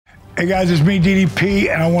Hey guys, it's me,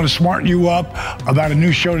 DDP, and I want to smarten you up about a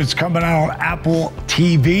new show that's coming out on Apple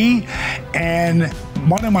TV. And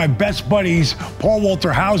one of my best buddies, Paul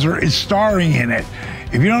Walter Hauser, is starring in it.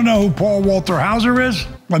 If you don't know who Paul Walter Hauser is,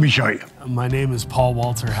 let me show you. My name is Paul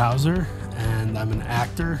Walter Hauser, and I'm an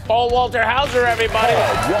actor. Paul Walter Hauser, everybody.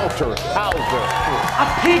 Paul Walter Hauser.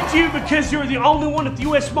 I picked you because you're the only one at the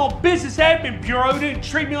U.S. Small Business Admin Bureau who didn't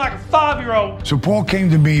treat me like a 5-year-old. So Paul came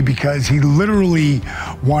to me because he literally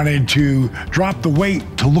wanted to drop the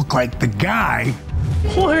weight to look like the guy.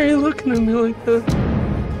 Why are you looking at me like that?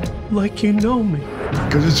 Like you know me.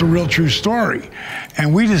 Because it's a real true story.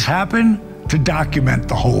 And we just happen to document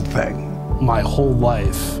the whole thing. My whole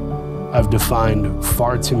life, I've defined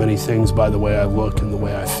far too many things by the way I look and the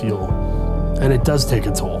way I feel. And it does take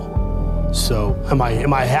a toll. So am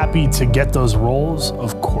I happy to get those roles?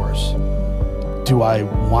 Of course. Do I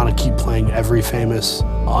want to keep playing every famous,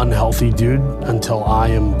 unhealthy dude until I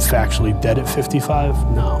am factually dead at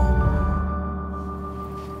 55? No.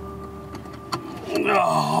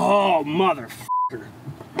 Oh, motherfucker.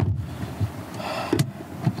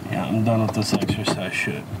 Yeah, I'm done with this exercise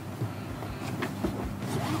shit.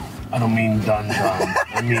 I don't mean done.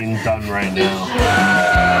 I mean done right now.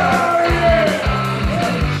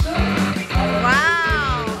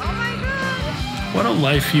 Wow. Oh my God. What a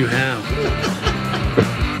life you have.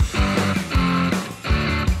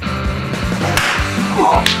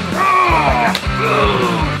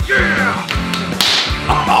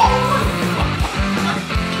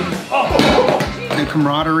 The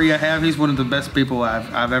camaraderie I have, he's one of the best people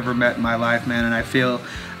I've ever met in my life, man, and I feel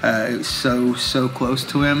so close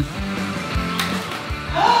to him.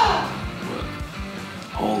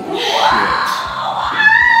 Holy shit.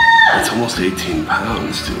 That's almost 18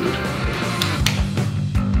 pounds, dude.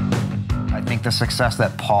 I think the success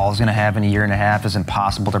that Paul's gonna have in a year and a half is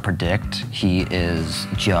impossible to predict. He is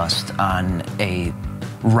just on a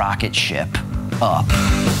rocket ship up.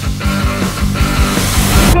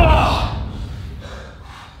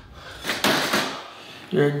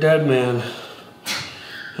 You're a dead man.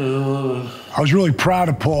 I was really proud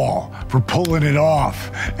of Paul for pulling it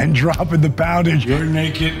off and dropping the poundage. Your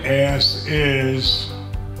naked ass is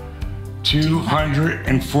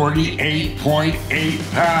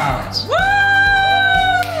 248.8 pounds. Woo!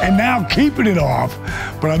 And now keeping it off,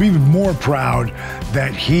 but I'm even more proud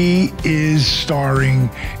that he is starring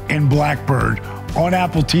in Blackbird on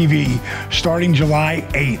Apple TV starting July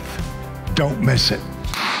 8th. Don't miss it.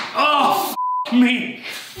 Oh, me.